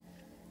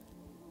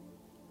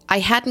I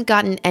hadn't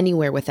gotten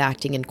anywhere with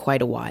acting in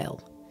quite a while.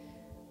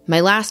 My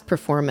last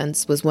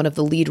performance was one of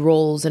the lead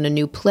roles in a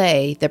new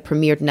play that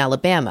premiered in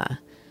Alabama,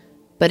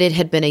 but it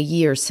had been a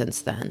year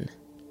since then.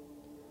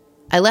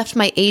 I left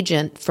my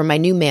agent for my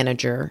new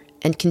manager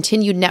and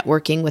continued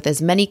networking with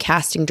as many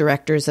casting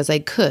directors as I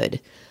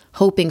could,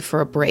 hoping for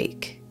a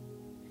break.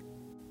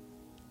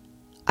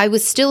 I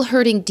was still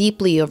hurting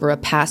deeply over a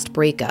past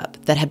breakup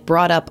that had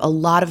brought up a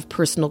lot of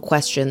personal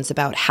questions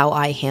about how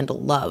I handle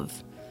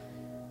love.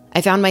 I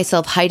found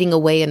myself hiding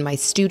away in my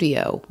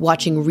studio,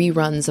 watching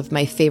reruns of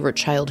my favorite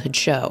childhood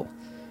show.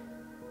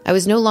 I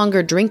was no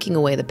longer drinking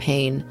away the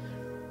pain,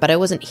 but I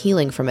wasn't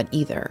healing from it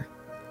either.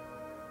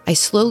 I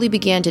slowly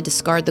began to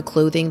discard the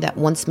clothing that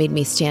once made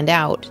me stand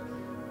out,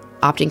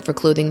 opting for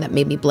clothing that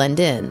made me blend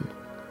in.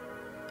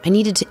 I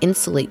needed to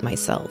insulate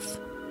myself,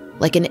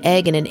 like an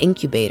egg in an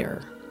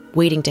incubator,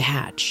 waiting to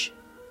hatch.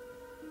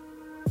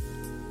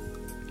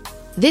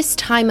 This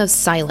time of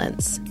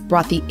silence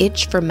brought the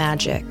itch for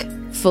magic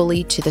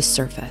fully to the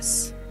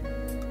surface.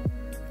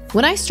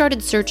 When I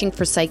started searching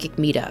for psychic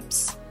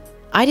meetups,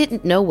 I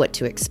didn't know what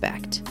to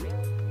expect.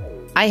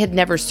 I had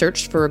never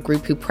searched for a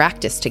group who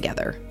practiced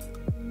together.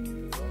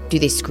 Do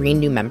they screen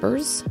new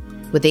members?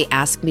 Would they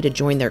ask me to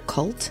join their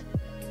cult?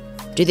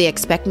 Do they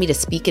expect me to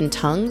speak in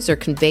tongues or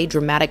convey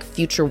dramatic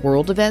future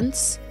world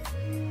events?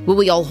 Will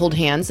we all hold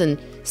hands and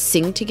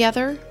sing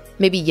together?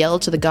 Maybe yell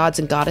to the gods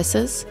and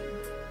goddesses?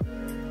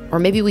 Or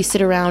maybe we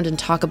sit around and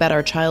talk about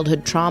our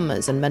childhood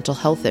traumas and mental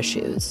health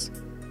issues.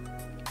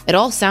 It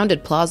all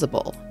sounded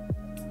plausible.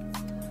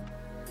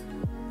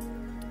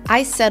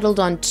 I settled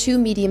on 2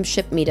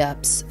 mediumship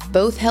meetups,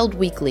 both held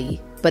weekly,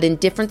 but in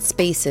different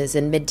spaces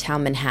in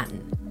Midtown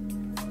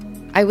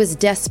Manhattan. I was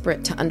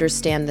desperate to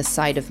understand this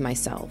side of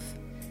myself,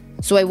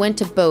 so I went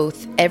to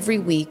both every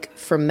week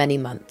for many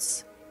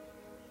months.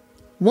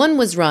 One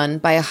was run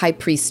by a high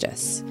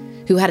priestess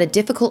who had a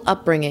difficult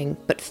upbringing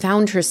but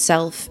found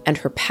herself and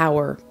her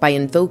power by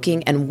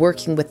invoking and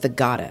working with the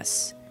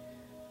goddess.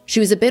 She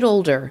was a bit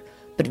older,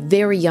 but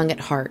very young at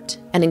heart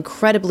and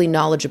incredibly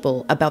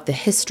knowledgeable about the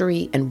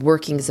history and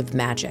workings of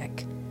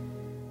magic.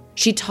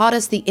 She taught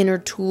us the inner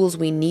tools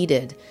we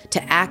needed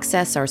to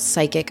access our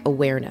psychic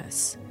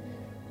awareness.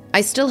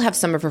 I still have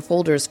some of her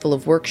folders full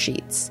of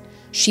worksheets.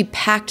 She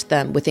packed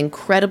them with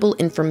incredible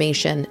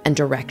information and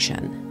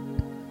direction.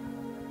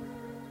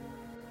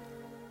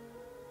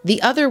 The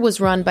other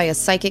was run by a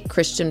psychic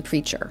Christian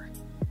preacher.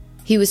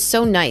 He was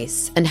so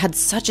nice and had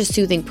such a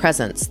soothing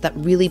presence that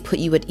really put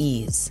you at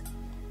ease.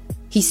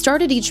 He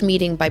started each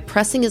meeting by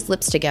pressing his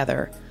lips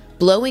together,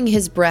 blowing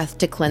his breath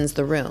to cleanse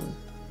the room.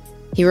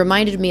 He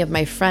reminded me of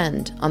my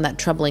friend on that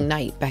troubling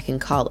night back in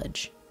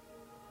college.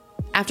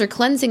 After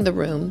cleansing the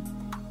room,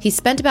 he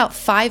spent about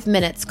 5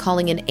 minutes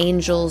calling in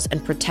angels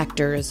and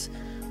protectors,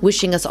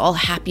 wishing us all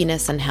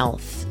happiness and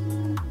health.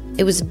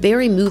 It was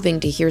very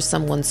moving to hear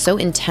someone so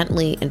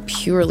intently and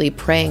purely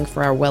praying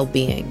for our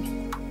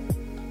well-being.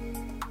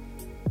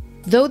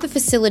 Though the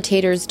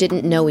facilitators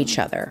didn't know each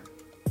other,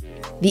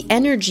 the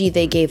energy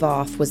they gave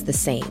off was the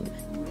same.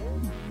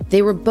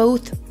 They were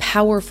both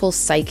powerful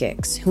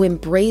psychics who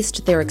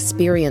embraced their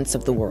experience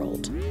of the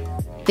world.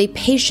 They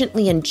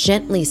patiently and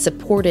gently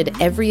supported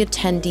every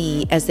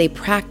attendee as they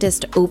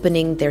practiced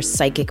opening their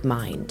psychic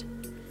mind.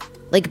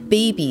 Like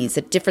babies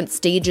at different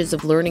stages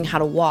of learning how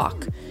to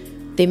walk,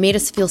 they made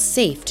us feel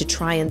safe to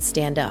try and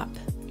stand up.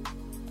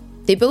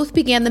 They both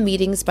began the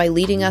meetings by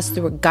leading us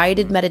through a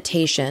guided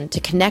meditation to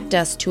connect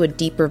us to a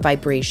deeper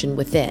vibration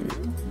within.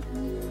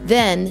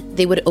 Then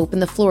they would open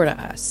the floor to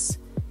us,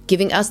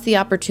 giving us the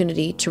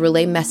opportunity to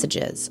relay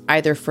messages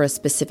either for a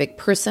specific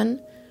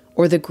person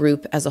or the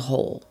group as a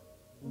whole.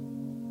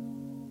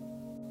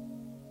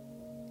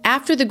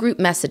 After the group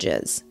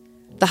messages,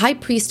 the high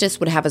priestess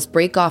would have us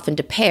break off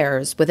into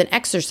pairs with an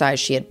exercise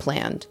she had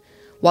planned,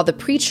 while the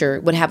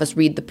preacher would have us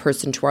read the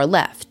person to our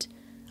left,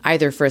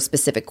 either for a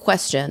specific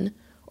question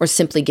or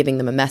simply giving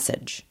them a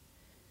message.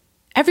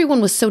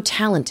 Everyone was so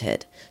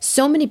talented.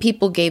 So many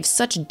people gave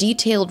such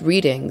detailed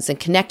readings and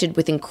connected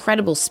with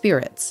incredible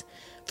spirits,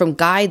 from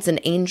guides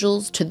and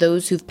angels to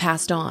those who've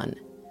passed on.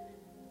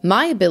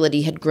 My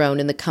ability had grown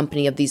in the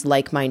company of these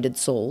like-minded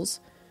souls.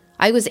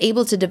 I was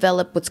able to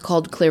develop what's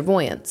called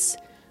clairvoyance,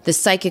 the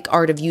psychic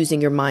art of using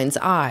your mind's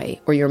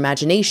eye or your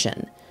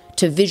imagination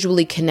to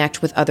visually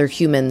connect with other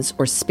humans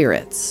or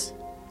spirits.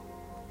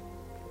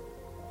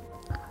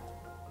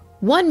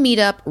 One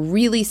meetup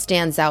really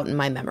stands out in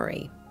my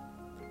memory.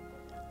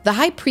 The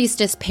high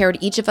priestess paired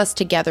each of us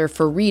together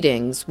for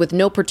readings with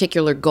no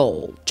particular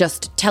goal,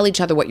 just tell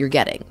each other what you're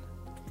getting.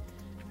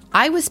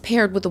 I was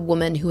paired with a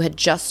woman who had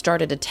just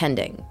started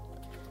attending.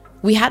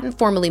 We hadn't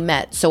formally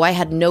met, so I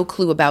had no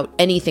clue about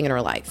anything in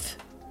her life.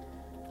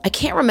 I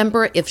can't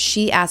remember if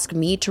she asked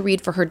me to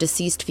read for her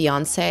deceased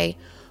fiancé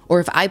or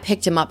if I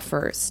picked him up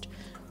first,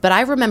 but I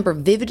remember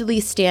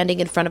vividly standing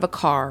in front of a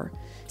car,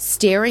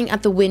 staring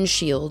at the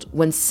windshield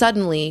when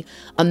suddenly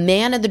a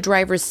man in the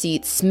driver's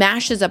seat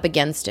smashes up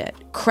against it,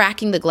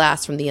 cracking the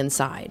glass from the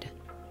inside.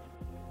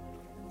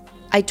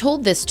 I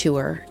told this to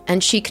her,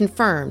 and she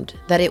confirmed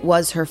that it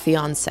was her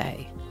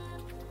fiancé.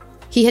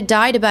 He had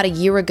died about a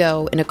year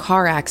ago in a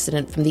car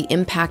accident from the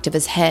impact of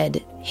his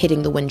head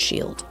hitting the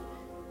windshield.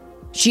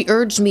 She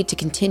urged me to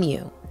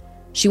continue.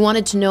 She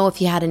wanted to know if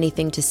he had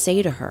anything to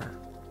say to her.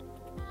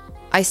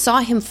 I saw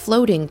him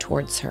floating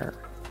towards her,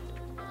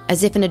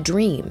 as if in a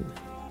dream.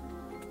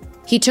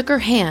 He took her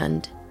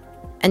hand,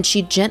 and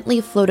she gently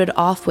floated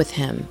off with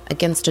him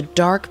against a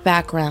dark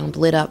background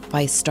lit up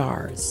by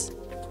stars.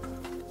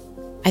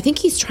 I think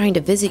he's trying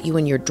to visit you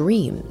in your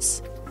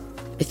dreams.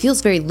 It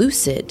feels very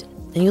lucid,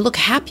 and you look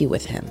happy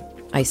with him,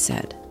 I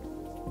said.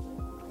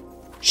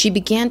 She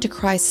began to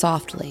cry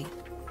softly,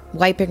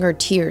 wiping her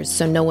tears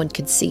so no one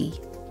could see.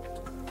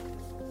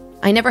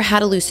 I never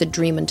had a lucid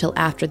dream until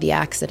after the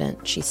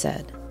accident, she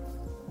said.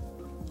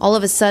 All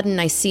of a sudden,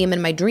 I see him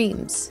in my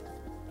dreams.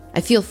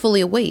 I feel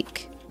fully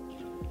awake.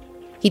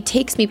 He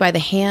takes me by the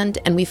hand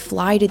and we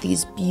fly to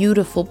these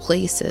beautiful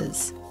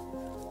places.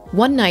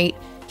 One night,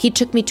 he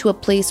took me to a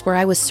place where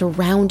I was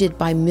surrounded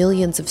by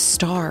millions of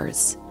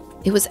stars.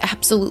 It was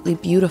absolutely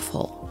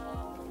beautiful.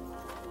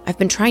 I've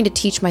been trying to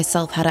teach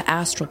myself how to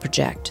astral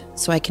project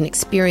so I can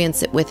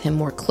experience it with him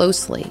more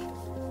closely.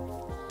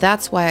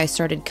 That's why I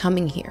started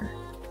coming here.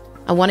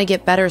 I want to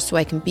get better so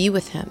I can be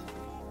with him.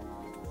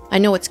 I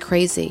know it's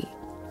crazy,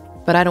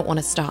 but I don't want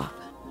to stop.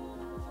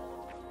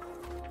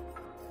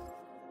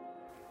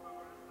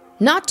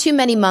 Not too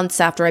many months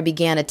after I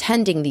began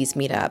attending these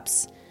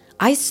meetups,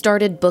 I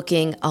started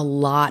booking a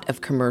lot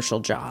of commercial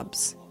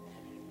jobs.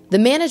 The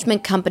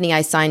management company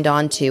I signed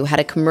on to had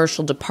a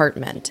commercial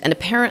department, and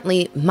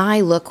apparently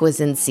my look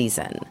was in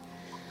season.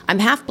 I'm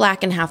half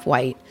black and half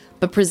white,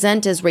 but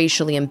present as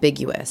racially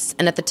ambiguous,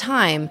 and at the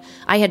time,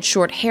 I had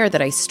short hair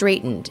that I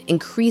straightened,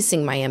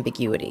 increasing my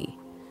ambiguity.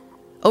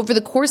 Over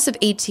the course of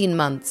 18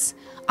 months,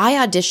 I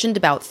auditioned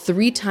about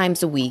 3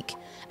 times a week,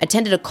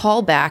 attended a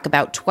callback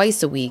about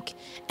twice a week,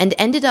 and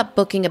ended up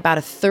booking about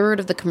a third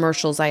of the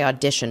commercials I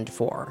auditioned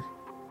for.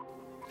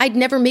 I'd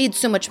never made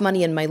so much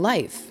money in my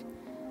life.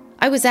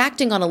 I was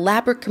acting on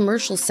elaborate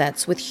commercial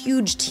sets with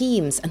huge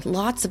teams and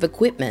lots of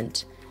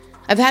equipment.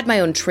 I've had my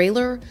own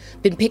trailer,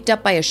 been picked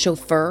up by a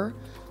chauffeur,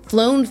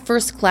 flown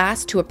first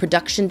class to a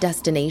production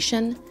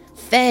destination,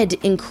 fed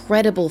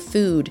incredible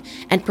food,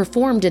 and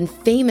performed in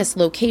famous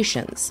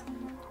locations.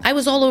 I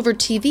was all over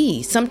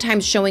TV,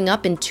 sometimes showing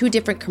up in 2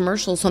 different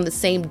commercials on the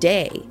same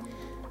day.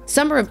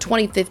 Summer of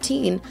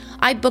 2015,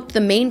 I booked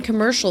the main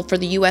commercial for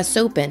the US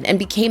Open and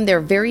became their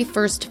very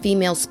first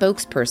female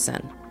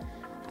spokesperson.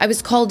 I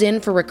was called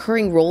in for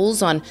recurring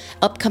roles on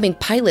upcoming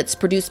pilots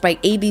produced by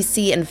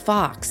ABC and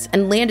Fox,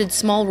 and landed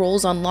small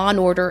roles on Law &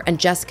 Order and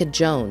Jessica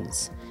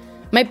Jones.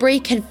 My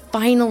break had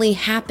finally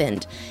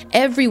happened.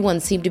 Everyone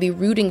seemed to be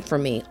rooting for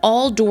me.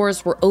 All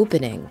doors were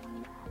opening.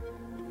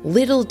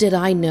 Little did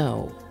I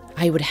know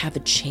I would have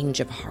a change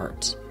of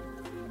heart.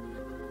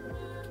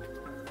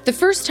 The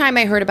first time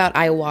I heard about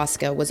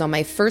ayahuasca was on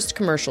my first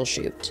commercial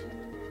shoot.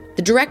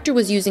 The director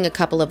was using a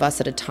couple of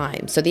us at a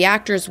time, so the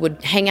actors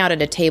would hang out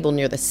at a table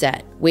near the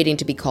set, waiting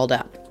to be called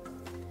up.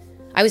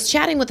 I was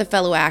chatting with a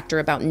fellow actor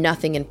about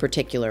nothing in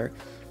particular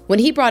when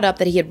he brought up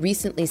that he had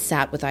recently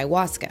sat with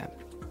ayahuasca.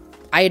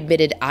 I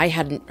admitted I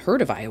hadn't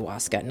heard of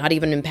ayahuasca, not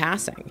even in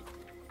passing.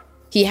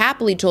 He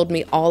happily told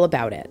me all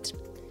about it.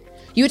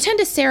 You attend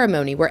a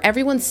ceremony where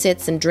everyone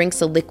sits and drinks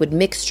a liquid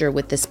mixture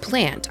with this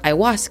plant,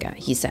 ayahuasca,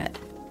 he said.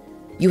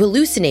 You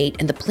hallucinate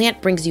and the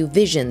plant brings you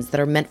visions that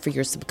are meant for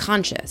your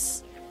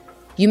subconscious.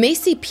 You may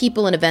see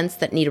people and events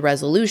that need a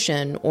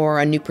resolution or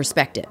a new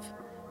perspective,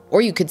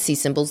 or you could see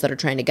symbols that are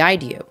trying to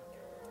guide you.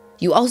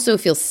 You also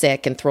feel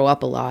sick and throw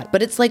up a lot,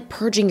 but it's like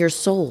purging your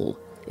soul.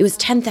 It was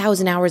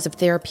 10,000 hours of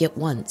therapy at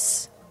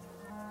once.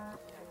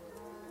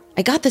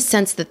 I got the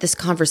sense that this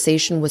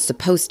conversation was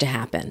supposed to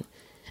happen,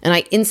 and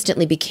I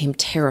instantly became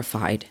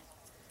terrified.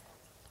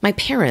 My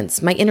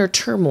parents, my inner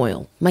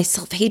turmoil, my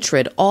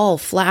self-hatred all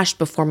flashed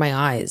before my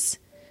eyes.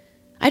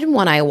 I didn't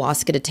want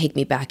ayahuasca to take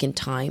me back in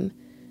time.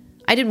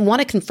 I didn't want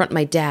to confront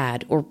my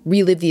dad or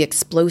relive the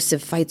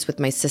explosive fights with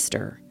my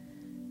sister.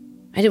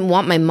 I didn't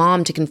want my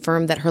mom to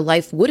confirm that her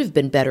life would have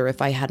been better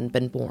if I hadn't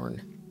been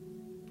born.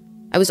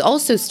 I was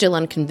also still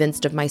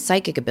unconvinced of my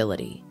psychic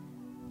ability.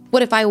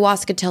 What if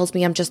ayahuasca tells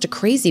me I'm just a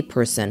crazy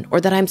person,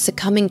 or that I'm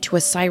succumbing to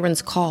a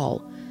siren's call,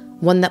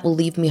 one that will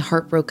leave me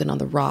heartbroken on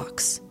the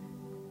rocks?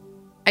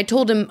 I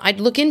told him I'd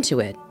look into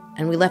it,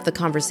 and we left the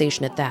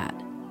conversation at that.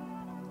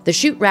 The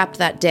shoot wrapped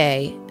that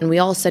day, and we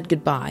all said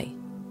goodbye.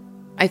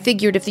 I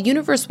figured if the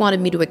universe wanted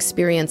me to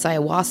experience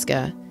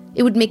ayahuasca,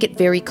 it would make it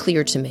very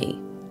clear to me.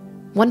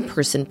 One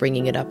person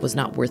bringing it up was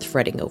not worth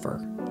fretting over.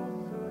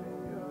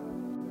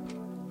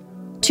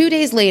 2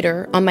 days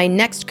later, on my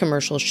next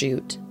commercial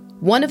shoot,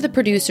 one of the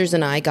producers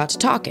and I got to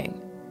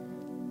talking.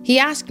 He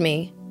asked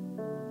me,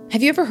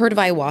 "Have you ever heard of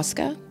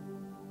ayahuasca?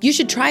 You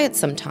should try it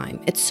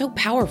sometime. It's so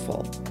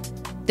powerful.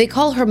 They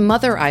call her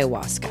Mother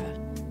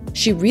Ayahuasca.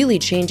 She really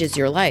changes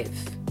your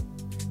life."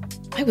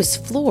 I was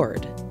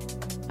floored.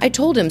 I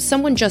told him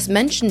someone just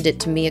mentioned it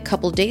to me a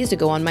couple days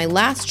ago on my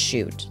last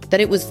shoot,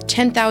 that it was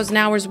 10,000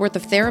 hours worth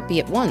of therapy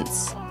at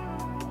once.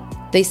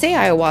 "They say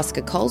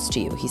ayahuasca calls to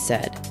you," he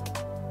said.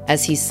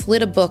 as he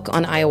slid a book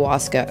on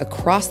ayahuasca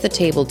across the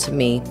table to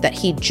me that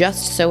he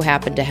just so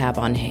happened to have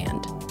on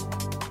hand.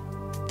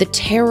 The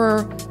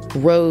terror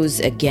rose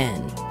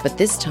again, but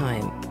this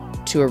time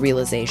to a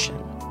realization.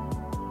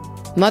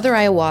 Mother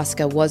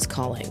Ayahuasca was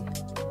calling,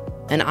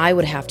 and I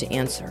would have to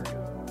answer.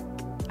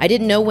 I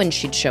didn't know when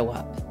she'd show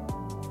up,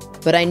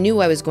 but I knew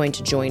I was going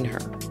to join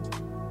her.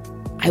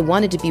 I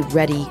wanted to be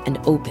ready and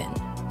open,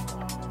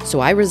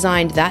 so I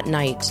resigned that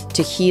night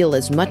to heal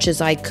as much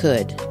as I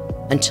could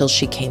until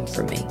she came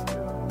for me.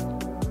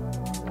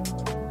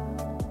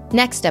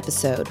 Next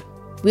episode,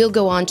 we'll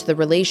go on to the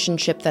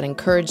relationship that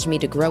encouraged me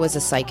to grow as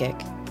a psychic,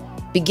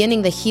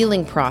 beginning the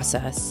healing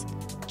process,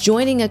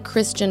 joining a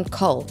Christian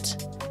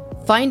cult,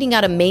 finding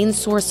out a main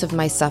source of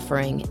my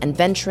suffering, and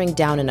venturing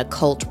down an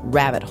occult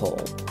rabbit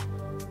hole.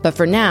 But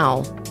for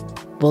now,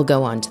 we'll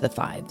go on to the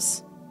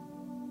 5's.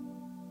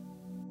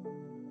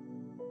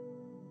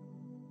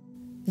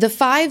 The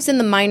 5's in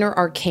the minor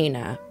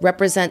arcana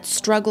represent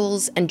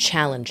struggles and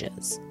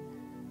challenges.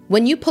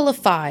 When you pull a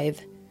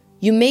 5,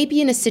 you may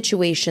be in a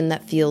situation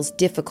that feels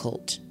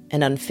difficult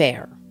and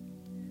unfair.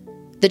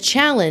 The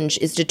challenge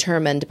is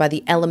determined by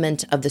the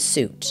element of the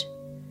suit.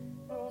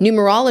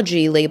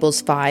 Numerology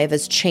labels 5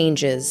 as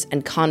changes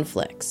and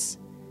conflicts.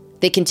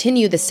 They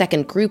continue the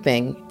second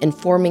grouping,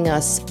 informing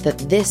us that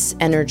this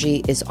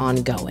energy is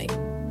ongoing.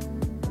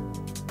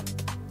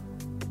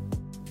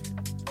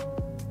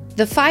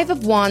 The 5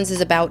 of Wands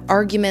is about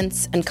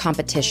arguments and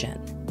competition.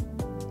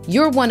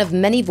 You're one of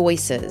many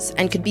voices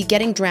and could be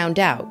getting drowned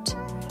out.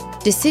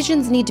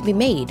 Decisions need to be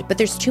made, but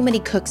there's too many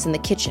cooks in the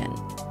kitchen.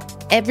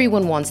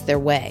 Everyone wants their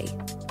way.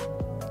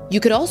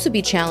 You could also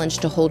be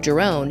challenged to hold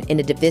your own in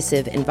a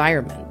divisive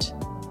environment.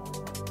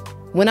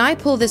 When I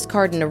pull this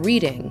card in a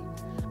reading,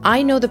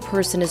 I know the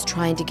person is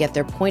trying to get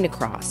their point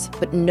across,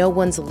 but no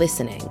one's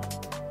listening.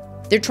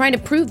 They're trying to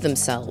prove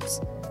themselves,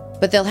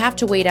 but they'll have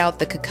to wait out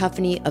the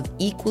cacophony of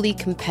equally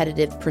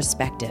competitive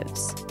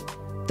perspectives.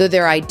 Though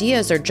their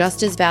ideas are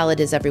just as valid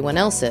as everyone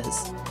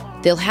else's,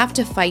 they'll have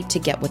to fight to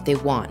get what they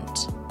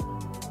want.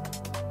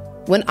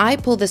 When I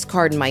pull this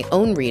card in my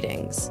own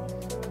readings,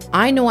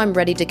 I know I'm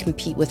ready to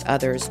compete with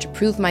others to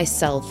prove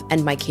myself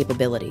and my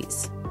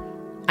capabilities.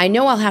 I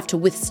know I'll have to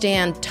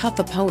withstand tough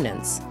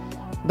opponents,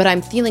 but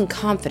I'm feeling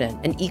confident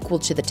and equal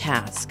to the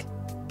task.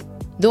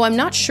 Though I'm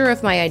not sure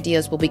if my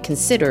ideas will be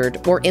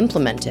considered or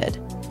implemented,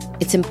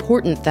 it's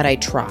important that I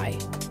try.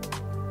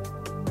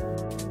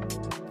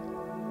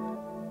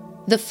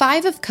 The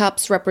 5 of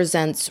Cups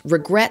represents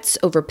regrets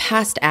over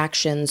past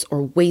actions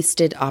or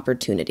wasted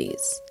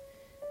opportunities.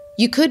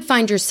 You could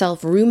find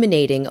yourself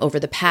ruminating over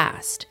the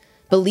past,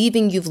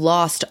 believing you've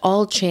lost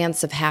all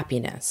chance of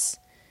happiness.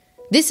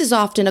 This is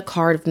often a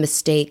card of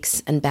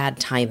mistakes and bad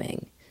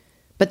timing.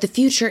 But the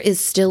future is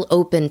still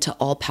open to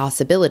all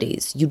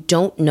possibilities. You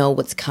don't know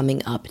what's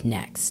coming up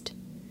next.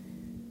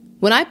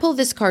 When I pull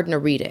this card in a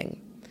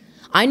reading,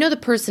 I know the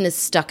person is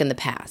stuck in the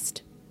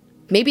past.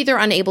 Maybe they're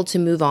unable to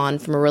move on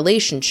from a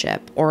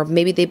relationship, or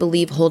maybe they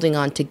believe holding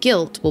on to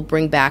guilt will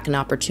bring back an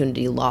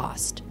opportunity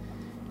lost.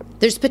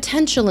 There's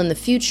potential in the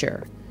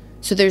future,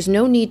 so there's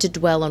no need to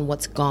dwell on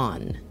what's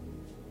gone.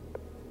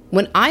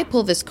 When I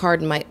pull this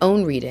card in my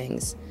own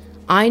readings,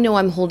 I know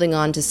I'm holding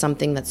on to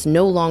something that's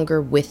no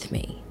longer with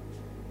me.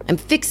 I'm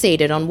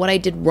fixated on what I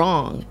did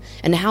wrong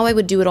and how I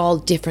would do it all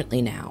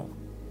differently now.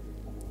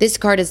 This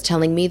card is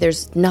telling me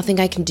there's nothing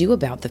I can do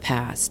about the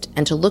past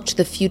and to look to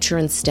the future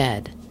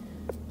instead.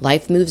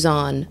 Life moves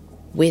on,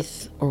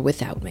 with or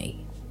without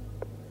me.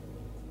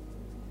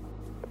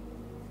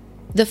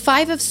 The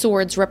 5 of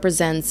Swords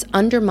represents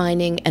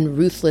undermining and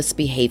ruthless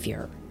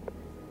behavior.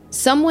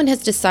 Someone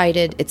has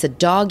decided it's a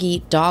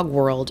dog-eat-dog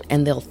world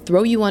and they'll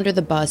throw you under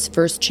the bus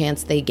first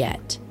chance they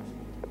get.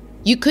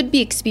 You could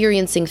be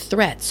experiencing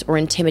threats or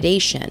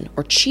intimidation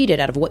or cheated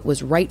out of what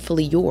was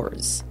rightfully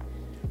yours.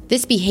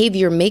 This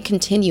behavior may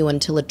continue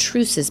until a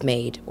truce is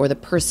made or the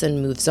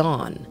person moves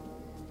on.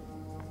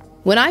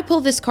 When I pull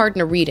this card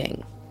in a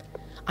reading,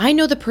 I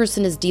know the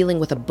person is dealing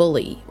with a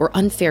bully or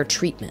unfair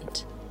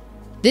treatment.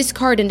 This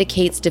card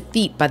indicates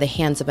defeat by the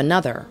hands of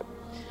another.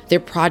 Their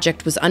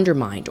project was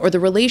undermined or the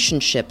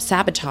relationship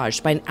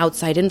sabotaged by an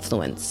outside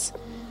influence.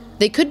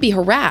 They could be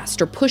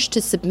harassed or pushed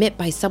to submit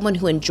by someone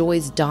who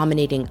enjoys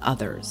dominating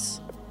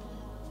others.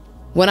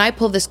 When I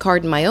pull this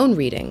card in my own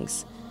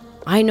readings,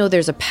 I know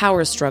there's a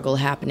power struggle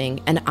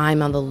happening and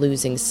I'm on the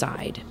losing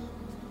side.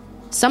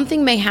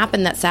 Something may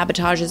happen that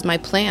sabotages my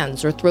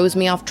plans or throws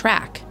me off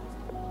track.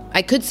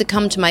 I could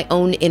succumb to my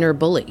own inner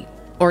bully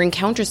or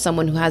encounter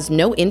someone who has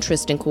no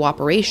interest in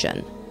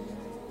cooperation.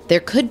 There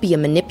could be a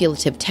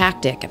manipulative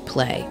tactic at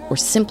play or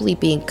simply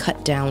being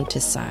cut down to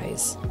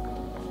size.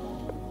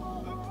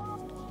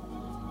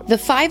 The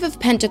 5 of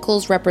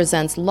Pentacles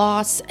represents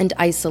loss and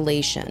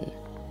isolation.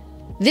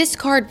 This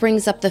card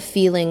brings up the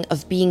feeling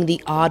of being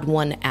the odd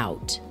one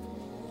out.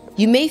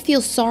 You may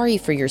feel sorry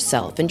for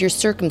yourself and your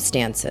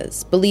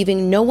circumstances,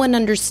 believing no one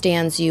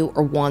understands you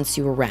or wants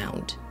you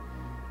around.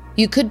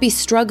 You could be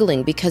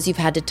struggling because you've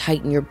had to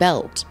tighten your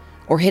belt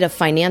or hit a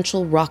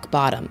financial rock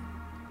bottom.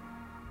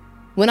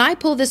 When I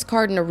pull this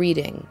card in a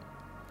reading,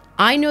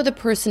 I know the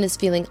person is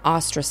feeling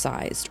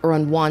ostracized or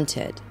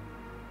unwanted.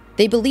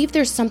 They believe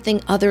there's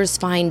something others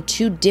find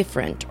too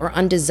different or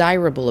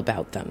undesirable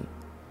about them.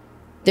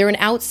 They're an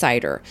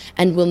outsider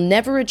and will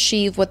never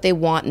achieve what they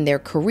want in their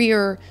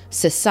career,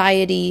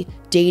 society,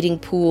 dating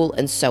pool,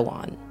 and so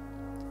on.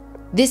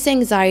 This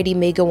anxiety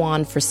may go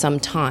on for some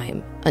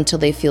time until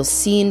they feel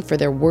seen for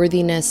their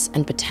worthiness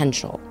and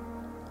potential.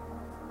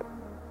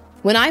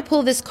 When I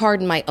pull this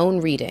card in my own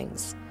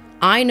readings,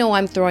 I know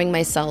I'm throwing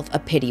myself a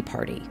pity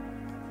party.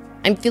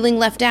 I'm feeling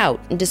left out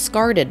and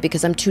discarded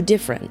because I'm too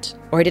different,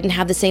 or I didn't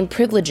have the same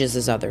privileges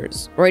as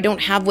others, or I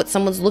don't have what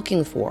someone's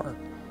looking for.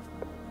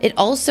 It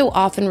also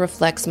often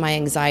reflects my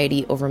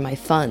anxiety over my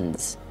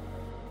funds.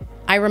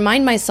 I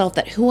remind myself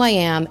that who I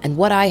am and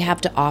what I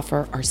have to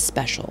offer are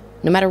special,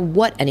 no matter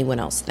what anyone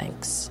else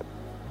thinks.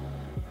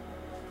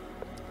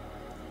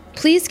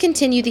 Please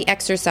continue the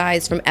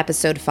exercise from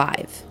episode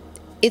 5.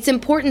 It's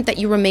important that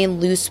you remain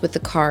loose with the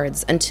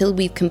cards until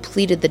we've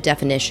completed the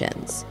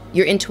definitions.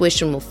 Your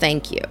intuition will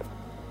thank you.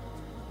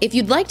 If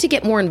you'd like to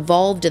get more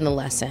involved in the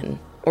lesson,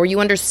 or you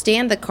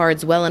understand the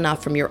cards well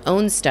enough from your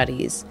own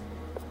studies,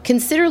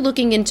 consider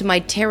looking into my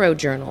tarot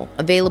journal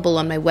available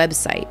on my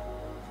website.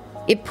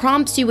 It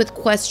prompts you with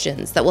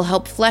questions that will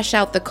help flesh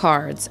out the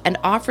cards and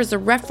offers a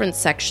reference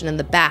section in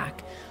the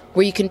back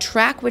where you can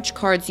track which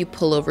cards you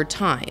pull over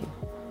time.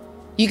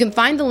 You can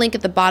find the link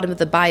at the bottom of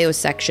the bio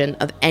section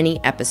of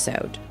any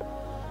episode.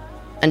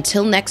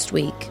 Until next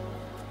week,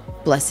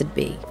 blessed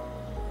be.